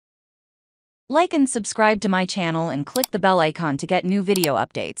Like and subscribe to my channel and click the bell icon to get new video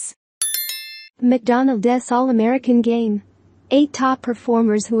updates. McDonald's All American Game. 8 top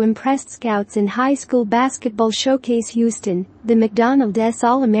performers who impressed scouts in high school basketball showcase Houston. The McDonald's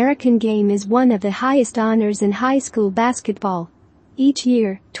All American Game is one of the highest honors in high school basketball. Each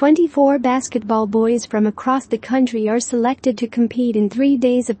year, 24 basketball boys from across the country are selected to compete in 3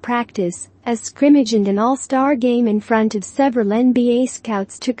 days of practice, a scrimmage and an all-star game in front of several NBA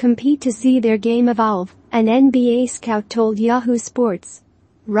scouts to compete to see their game evolve, an NBA scout told Yahoo Sports.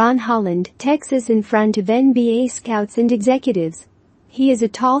 Ron Holland, Texas, in front of NBA scouts and executives. He is a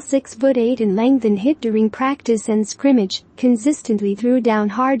tall 6'8" in length and hit during practice and scrimmage, consistently threw down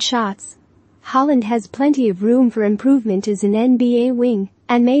hard shots. Holland has plenty of room for improvement as an NBA wing,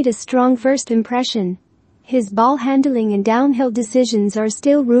 and made a strong first impression. His ball handling and downhill decisions are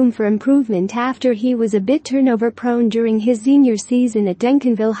still room for improvement after he was a bit turnover-prone during his senior season at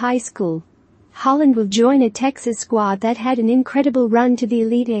Duncanville High School. Holland will join a Texas squad that had an incredible run to the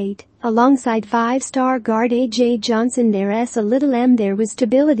Elite Eight, alongside 5-star guard A.J. Johnson. There's a little there was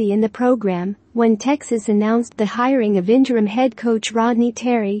stability in the program when Texas announced the hiring of interim head coach Rodney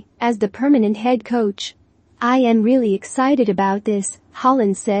Terry as the permanent head coach. "I am really excited about this,"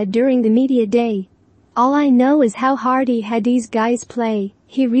 Holland said during the media day. "All I know is how hard he had these guys play.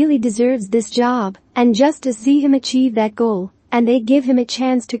 He really deserves this job, and just to see him achieve that goal, and they give him a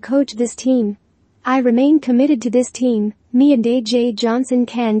chance to coach this team. I remain committed to this team. Me and A.J. Johnson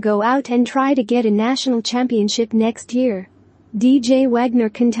can go out and try to get a national championship next year." D.J. Wagner.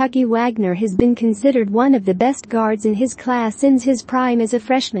 Kentucky. Wagner has been considered one of the best guards in his class since his prime as a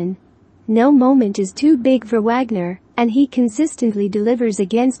freshman. No moment is too big for Wagner, and he consistently delivers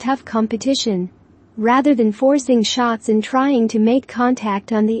against tough competition. Rather than forcing shots and trying to make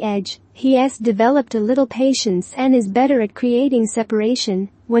contact on the edge, he has developed a little patience and is better at creating separation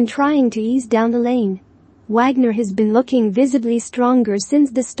when trying to ease down the lane. Wagner has been looking visibly stronger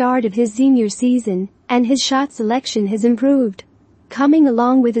since the start of his senior season, and his shot selection has improved. Coming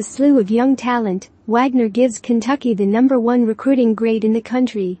along with a slew of young talent, Wagner gives Kentucky the #1 recruiting grade in the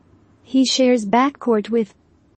country. He shares backcourt with